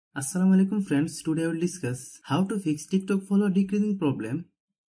Assalamualaikum friends, today I will discuss how to fix TikTok follower decreasing problem.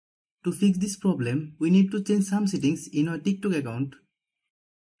 To fix this problem, we need to change some settings in our TikTok account.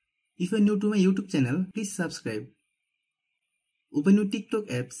 If you are new to my YouTube channel, please subscribe. Open your TikTok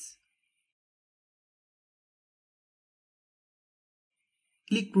apps.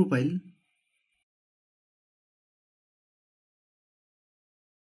 Click Profile.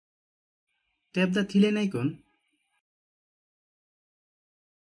 Tap the three-line icon.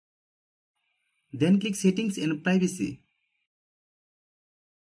 Then click Settings and Privacy.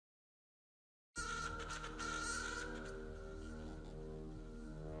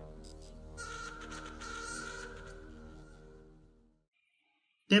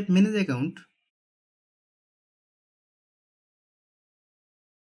 Tap Manage Account.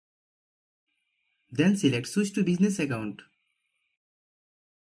 Then select Switch to Business Account.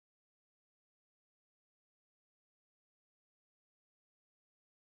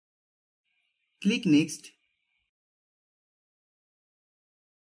 Click Next.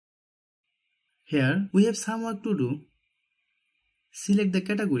 Here we have some work to do. Select the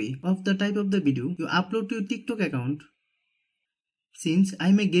category of the type of the video you upload to your TikTok account. Since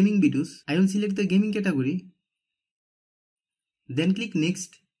I make gaming videos, I will select the gaming category. Then click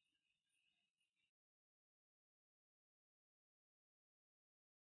Next.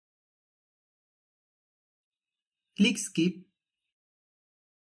 Click Skip.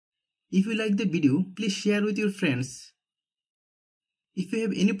 If you like the video, please share with your friends. If you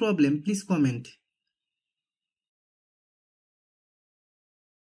have any problem, please comment.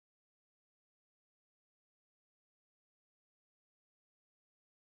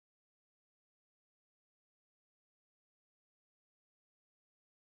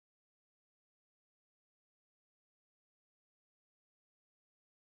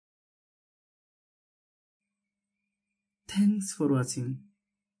 Thanks for watching.